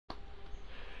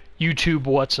YouTube,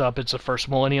 what's up? It's the First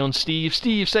Millennial and Steve.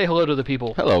 Steve, say hello to the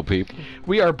people. Hello, people.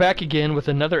 We are back again with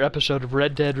another episode of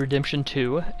Red Dead Redemption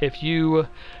 2. If you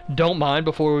don't mind,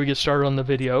 before we get started on the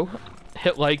video,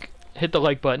 hit the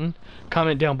like button,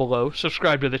 comment down below,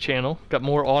 subscribe to the channel. Got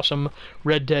more awesome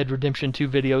Red Dead Redemption 2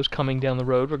 videos coming down the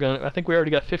road. I think we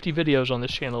already got 50 videos on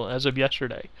this channel as of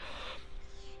yesterday.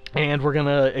 And we're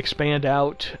gonna expand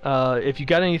out. If you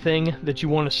got anything that you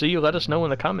want to see, let us know in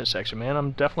the comment section, man.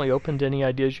 I'm definitely open to any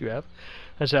ideas you have.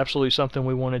 That's absolutely something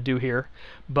we want to do here.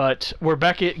 But we're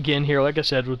back again here, like I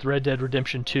said, with Red Dead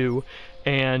Redemption 2,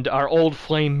 and our old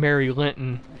flame Mary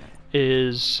Linton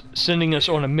is sending us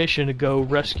on a mission to go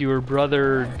rescue her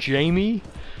brother Jamie,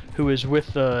 who is with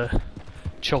the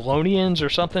Chelonians or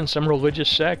something, some religious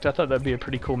sect. I thought that'd be a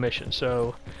pretty cool mission,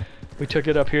 so we took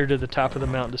it up here to the top of the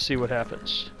mountain to see what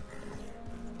happens.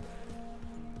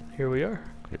 Here we are.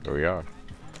 Here we are.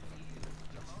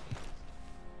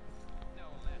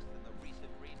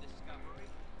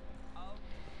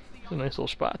 It's a nice little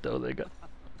spot, though, they got.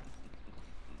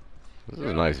 This is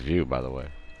a nice view, by the way.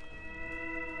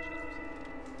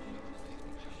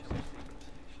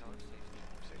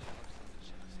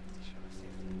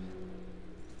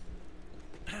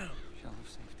 Can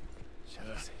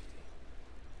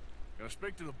I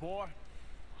speak to the boy?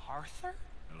 Arthur?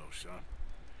 Hello, son.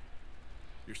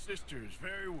 Your sister is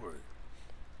very worried.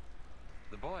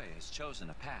 The boy has chosen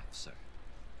a path, sir.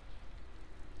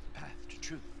 The path to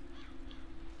truth.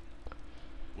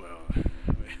 Well,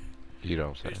 You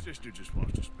don't say. his sister just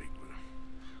wants to speak with him.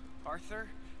 Arthur,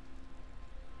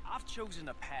 I've chosen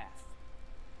a path.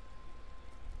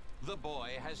 The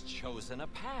boy has chosen a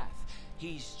path.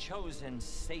 He's chosen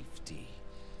safety.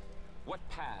 What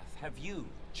path have you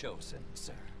chosen,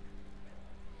 sir?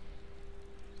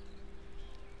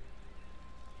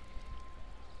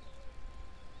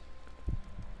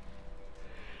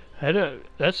 I don't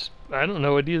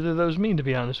know what either of those mean, to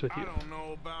be honest with you. I don't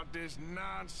know about this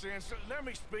nonsense. Let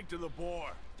me speak to the boy.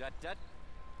 Dut.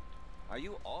 Are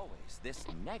you always this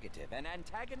negative and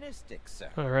antagonistic, sir?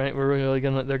 All right,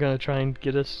 they're gonna try and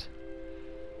get us.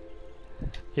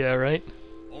 Yeah, right.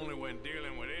 Only when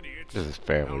dealing with idiots. This is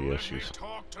family now issues. Let me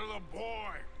talk to the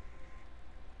boy.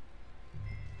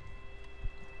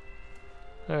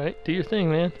 All right, do your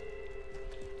thing, man.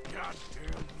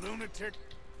 Goddamn lunatic.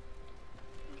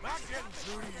 Am I getting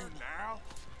through to you now?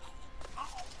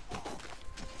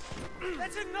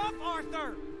 That's enough,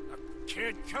 Arthur!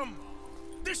 Kid, come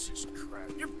on. This is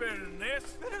crap. You're better than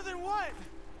this. Better than what?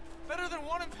 Better than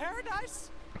one in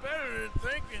paradise? Better than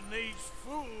thinking these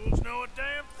fools know a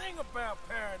damn thing about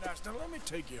paradise. Now let me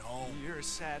take you home. You're a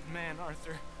sad man,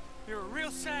 Arthur. You're a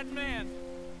real sad man.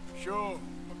 Sure,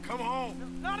 but come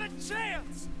home. Not a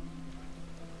chance!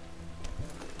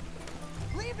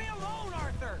 Leave me alone,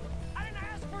 Arthur! I didn't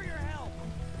ask for your help!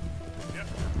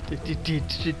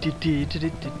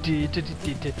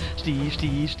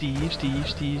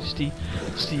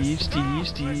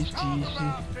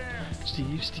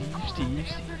 Steve.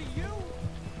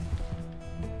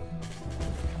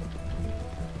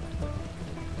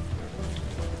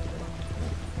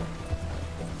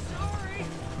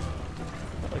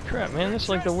 Holy crap, man, that's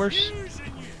like the worst.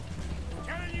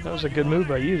 That was a good move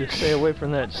by you to stay away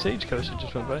from that stagecoach that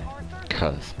just went by.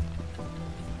 Cuz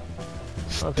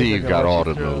Steve got all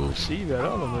the moves. Steve got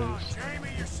all the moves.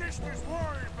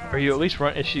 Are you at least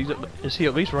is he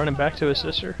at least running back to his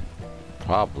sister?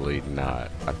 Probably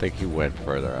not. I think he went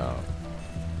further out.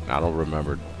 I don't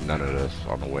remember none of this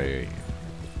on the way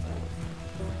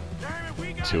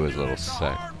to his little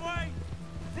sect.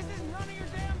 This is none of your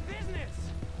damn business!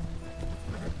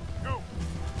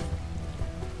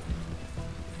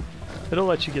 It'll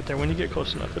let you get there when you get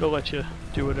close enough. It'll let you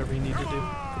do whatever you need to do.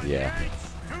 Yeah.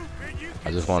 I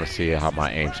just want to see how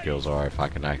my aim skills are. If I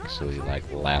can actually like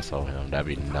lasso him, that'd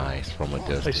be nice from a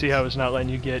distance. I see how it's not letting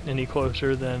you get any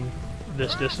closer than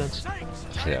this distance.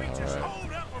 Yeah, alright.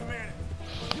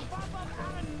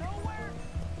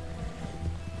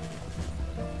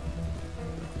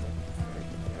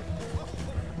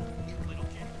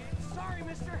 Sorry,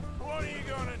 mister! What are you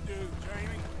gonna do,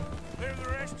 Jamie? Live the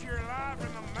rest of your life in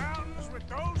the mountains with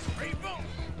those people?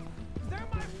 They're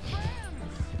my friends!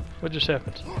 What just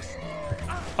happened?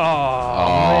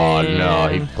 Oh man. no,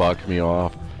 he fucked me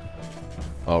off.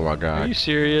 Oh my god. Are you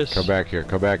serious? Come back here,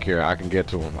 come back here. I can get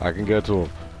to him. I can get to him.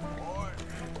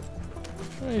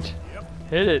 Right.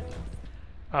 Hit it.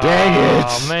 Dang it!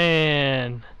 Oh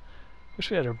man.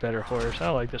 Wish we had a better horse. I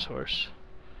like this horse.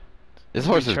 This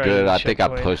horse is tried good. to I think I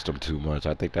check away. pushed him too much.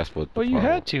 I think that's what. Well, you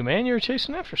had to, man. You were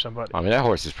chasing after somebody. I mean, that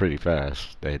horse is pretty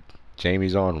fast. That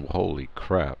Jamie's on. Holy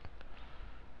crap!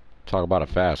 Talk about a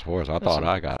fast horse. I thought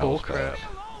I got bull out crap.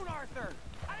 fast. Alone,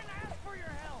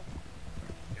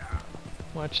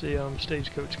 Watch the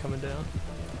stagecoach coming down.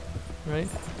 Right?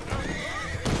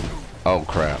 Oh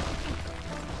crap.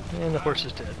 And the horse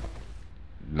is dead.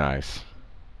 Nice.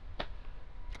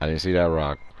 I didn't see that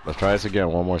rock. Let's try this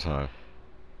again one more time.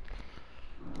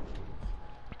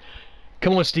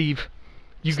 Come on, Steve.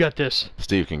 You got this.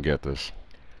 Steve can get this.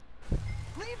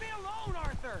 Leave me alone,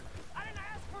 Arthur! I didn't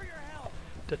ask for your help!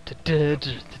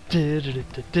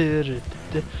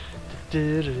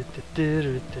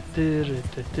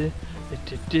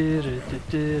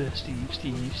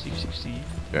 Steve.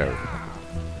 There we go.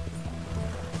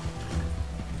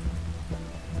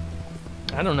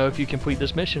 I don't know if you complete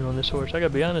this mission on this horse. I gotta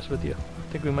be honest with you.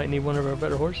 I think we might need one of our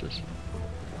better horses.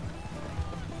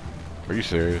 Are you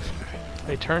serious?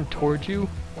 They turn towards you?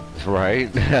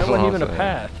 Right? That That's wasn't what even I'm a saying.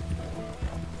 path.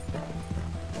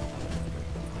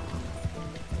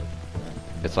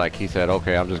 It's like he said,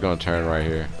 okay, I'm just gonna turn right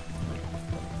here.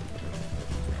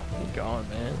 He's gone,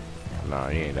 man. No,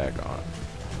 he ain't that gone.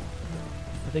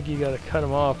 I think you gotta cut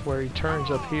him off where he turns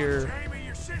up here, Jamie,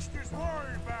 your sister's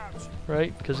worried about you.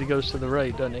 right? Because he goes to the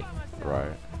right, doesn't he?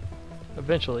 Right.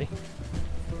 Eventually.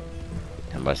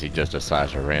 Unless he just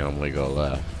decides to randomly go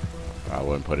left. I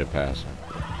wouldn't put it past him.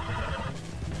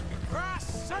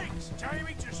 Christ's sakes,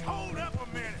 Jamie, just hold up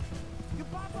a minute. You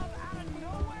pop up out of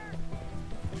nowhere?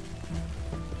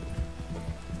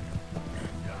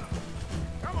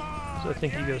 Come on. So I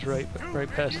think he goes right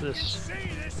past this. See,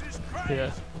 this is crazy.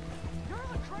 Yeah. You're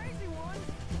the crazy one!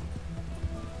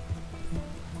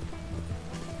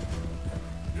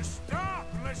 Just stop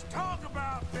and let's talk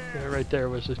about this. Yeah, right there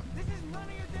was it. This is none of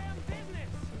your damn business!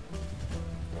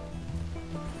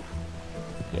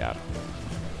 Yeah.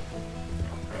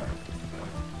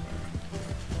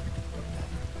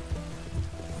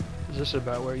 Is this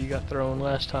about where you got thrown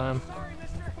last time? Sorry,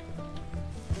 mister.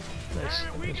 Nice.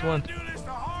 Jamie, we There's gotta one. do this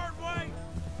the hard way.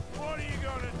 What are you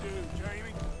gonna do,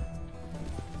 Jamie?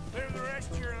 Live the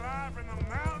rest of your life in the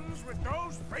mountains with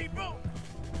those people?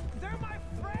 They're my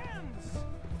friends!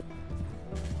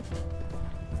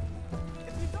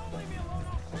 If you don't leave me alone,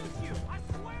 I'll shoot you! I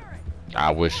swear it!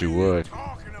 I wish you What are would.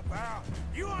 talking about?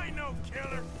 You ain't no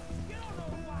killer. You don't know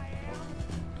who I am!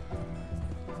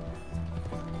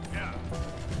 Yeah.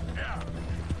 Yeah.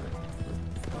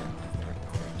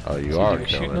 Oh, you So are he was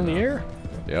shooting killing in the now. air?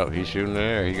 Yep, he's shooting in the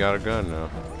air. He got a gun now.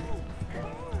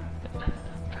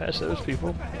 Past those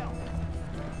people.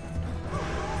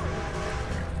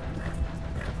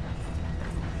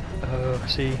 Oh,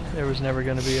 see, there was never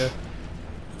going to be a...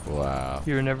 Wow.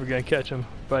 You were never going to catch him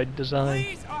by design.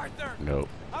 Please, Arthur! Nope.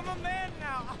 I'm a man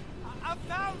now! I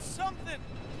found something!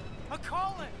 A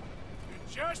calling!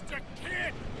 You're just a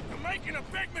kid. You're making a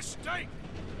big mistake.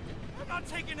 I'm not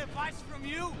taking advice from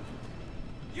you!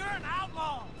 You're an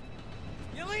outlaw!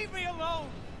 You leave me alone!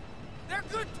 They're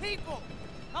good people!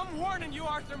 I'm warning you,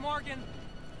 Arthur Morgan!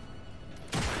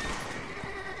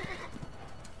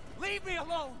 Leave me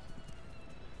alone!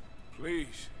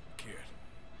 Please, kid.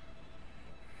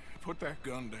 Put that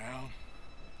gun down.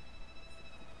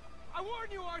 I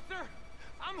warn you, Arthur!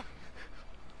 I'm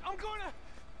gonna...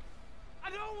 I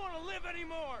don't want to live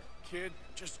anymore! Kid,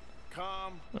 just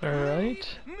calm. Alright.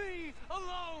 Leave me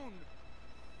alone!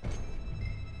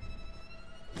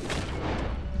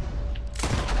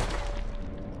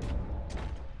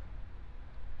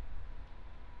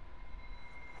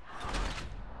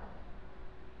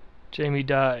 Jamie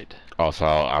died. Oh, so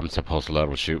I'm supposed to let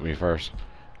him shoot me first?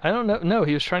 I don't know. No,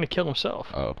 he was trying to kill himself.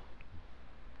 Oh.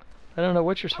 I don't know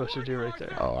what you're supposed to do right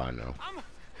there. Oh, I know. I'm...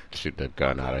 Shoot the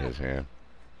gun out of his hand.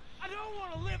 I don't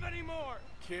want to live anymore!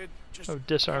 Kid, just Oh,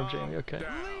 disarm calm Jamie, okay.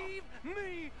 down. Leave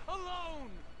me alone!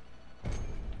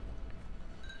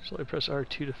 So I press R2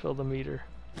 to fill the meter.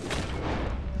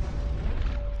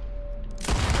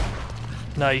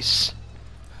 Nice.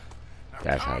 Now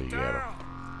That's how calm you get 'em. down.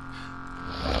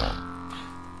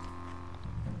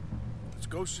 Let's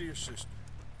go see your sister.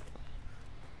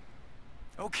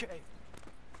 Okay.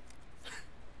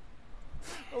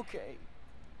 Okay.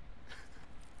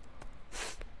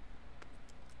 It's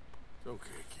okay,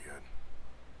 kid.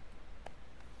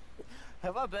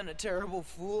 Have I been a terrible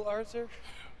fool, Arthur?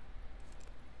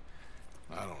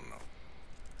 I don't know.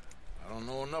 I don't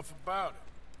know enough about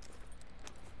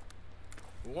it.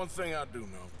 But one thing I do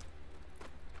know.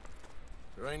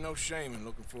 There ain't no shame in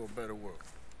looking for a better world.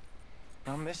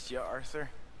 I missed you, Arthur.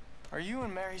 Are you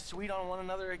and Mary sweet on one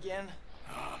another again?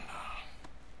 Oh,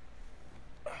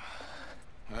 no.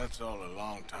 That's all a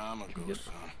long time ago,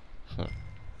 son.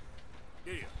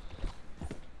 Yeah.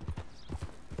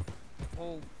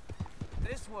 Well,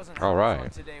 this wasn't All how I right.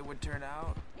 thought today would turn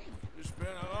out. It's been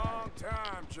a long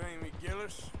time, Jamie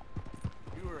Gillis.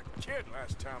 You were a kid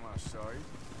last time I saw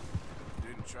you.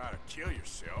 didn't try to kill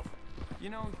yourself. You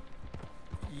know,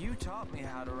 you taught me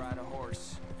how to ride a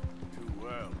horse. Too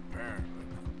well, apparently.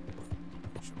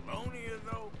 Chelonia,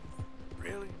 though?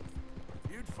 Really?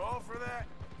 You'd fall for that?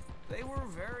 They were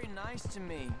very nice to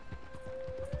me.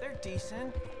 They're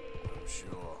decent. I'm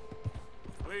sure.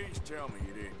 Please tell me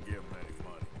you didn't give them any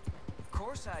money. Of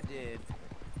course I did.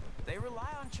 They rely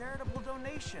on charitable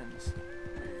donations.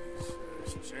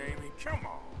 Jesus, Jamie, come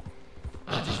on.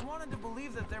 I just wanted to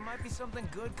believe that there might be something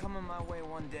good coming my way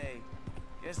one day.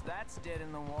 Guess that's dead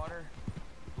in the water.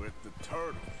 With the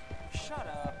turtles. Shut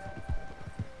up.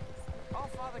 All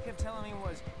Father kept telling me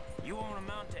was, you won't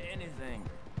amount to anything.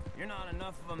 You're not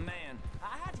enough of a man.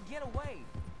 I had to get away.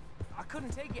 I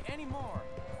couldn't take it anymore.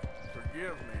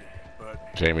 Forgive me,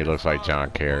 but... Jamie looks like John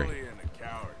Father's a Kerry. bully and a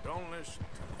coward. Don't listen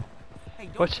to him. Hey,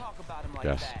 don't What? talk about him like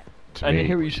Yes. that. To I didn't me,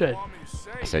 hear what you said. Want me to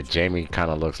say I said Jamie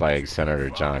kind of looks like Senator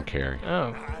John Kerry.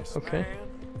 Oh, nice okay. man.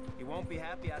 You won't be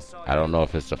happy I saw I you. don't know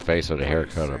if it's the face or the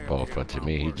haircut or both, but to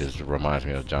me, he just reminds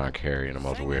me of John Kerry in the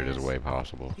most weirdest way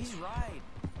possible. He's right.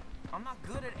 I'm not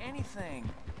good at anything.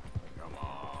 Come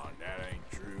on, that ain't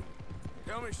true.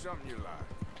 Tell me something you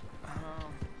like.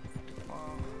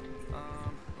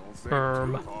 Don't think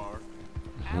Firm. too hard.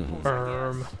 Apples,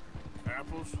 Firm. I guess.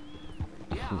 Apples?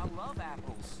 Yeah, I love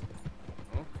apples.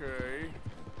 Okay.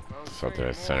 I was Something thinking that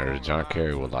more Senator along the John lines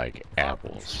Kerry of would like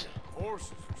apples.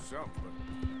 Horses or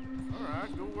something.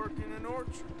 Alright, go work in an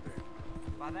orchard then.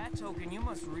 By that token, you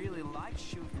must really like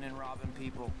shooting and robbing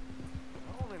people.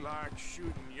 I only like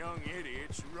shooting young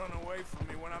idiots who run away from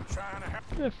me when I'm trying to help.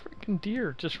 The freaking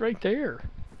deer, just right there.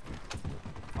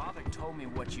 Father told me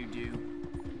what you do.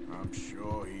 I'm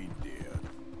sure he did.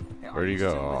 Hey, are Where'd he go?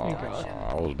 still with Oh, Gretchen?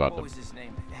 I was about What to. was his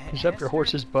name? He's up your Hester?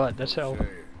 horse's butt. That's how. Say it.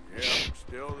 Yeah, I'm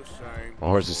still the same. My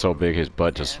horse is so big, his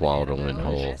butt just swallowed him in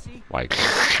whole. Like,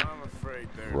 I'm afraid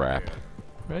they're Rap. dead.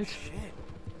 Right? Shit.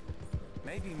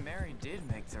 Maybe Mary did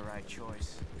make the right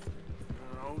choice.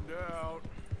 No doubt.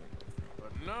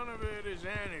 But none of it is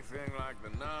anything like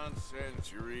the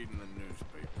nonsense you read in the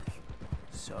newspapers.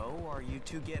 So, are you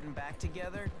two getting back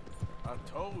together? I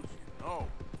told you, no.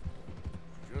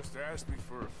 Just ask me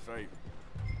for a favor.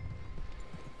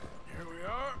 Here we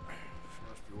are. She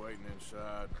must be waiting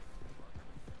inside.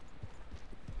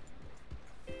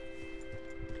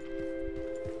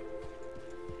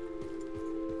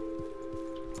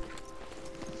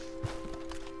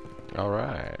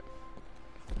 alright.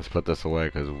 Let's put this away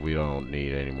because we don't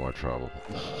need any more trouble.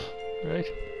 Right?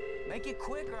 Make it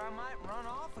quick or I might run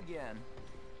off again.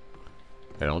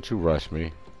 Hey, don't you rush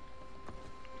me.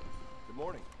 Good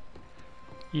morning.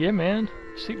 Yeah, man.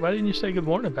 See, why didn't you say good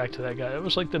morning back to that guy? That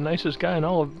was like the nicest guy in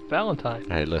all of Valentine.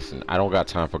 Hey, listen, I don't got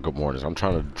time for good mornings. I'm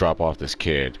trying to drop off this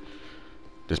kid.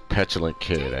 This petulant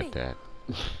kid at that.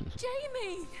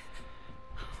 Jamie!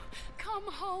 Come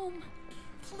home.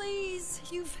 Please.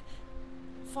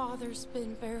 Father's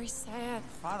been very sad.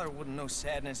 Father wouldn't know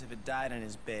sadness if it died in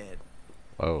his bed.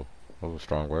 Whoa, those were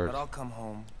strong words. But I'll come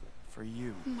home for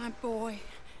you. My boy.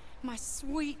 My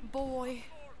sweet boy.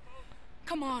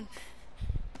 Come on.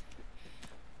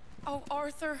 Oh,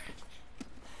 Arthur.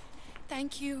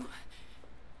 Thank you.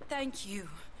 Thank you.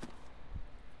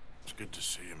 It's good to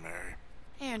see you, Mary.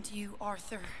 And you,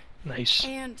 Arthur. Nice.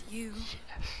 And you.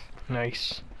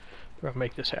 Nice. We're gonna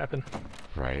make this happen.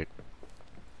 Right.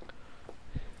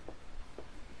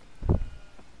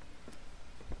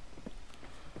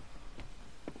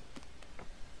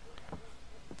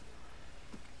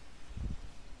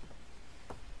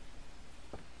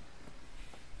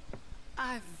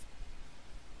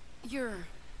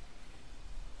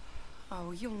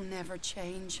 Oh, you'll never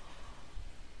change.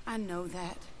 I know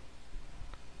that.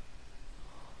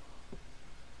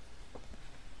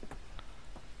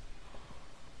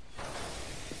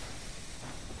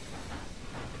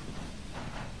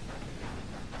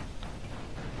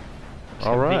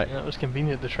 All right. That was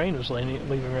convenient. The train was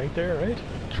leaving right there, right?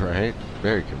 Right.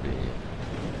 Very convenient.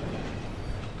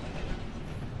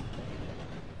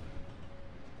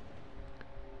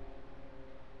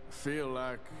 I feel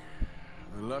like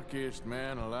the luckiest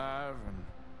man alive, and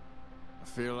I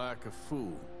feel like a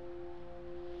fool.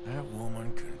 That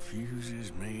woman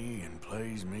confuses me and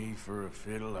plays me for a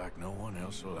fiddle like no one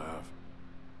else alive.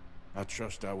 I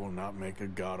trust I will not make a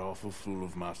god-awful fool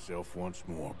of myself once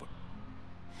more, but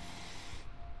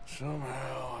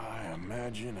somehow I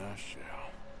imagine I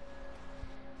shall.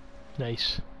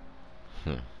 Nice.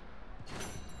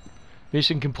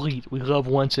 Mission complete. We love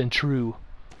once and true.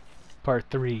 Part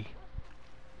 3.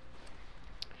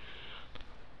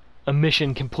 A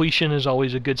mission completion is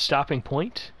always a good stopping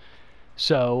point.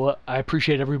 So I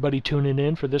appreciate everybody tuning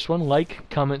in for this one. Like,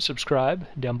 comment, subscribe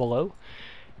down below.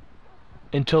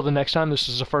 Until the next time, this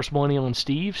is the First Millennial and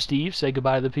Steve. Steve, say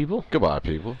goodbye to the people. Goodbye,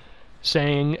 people.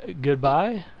 Saying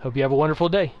goodbye. Hope you have a wonderful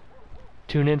day.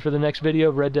 Tune in for the next video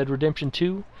of Red Dead Redemption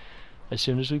 2 as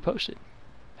soon as we post it.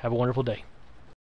 Have a wonderful day.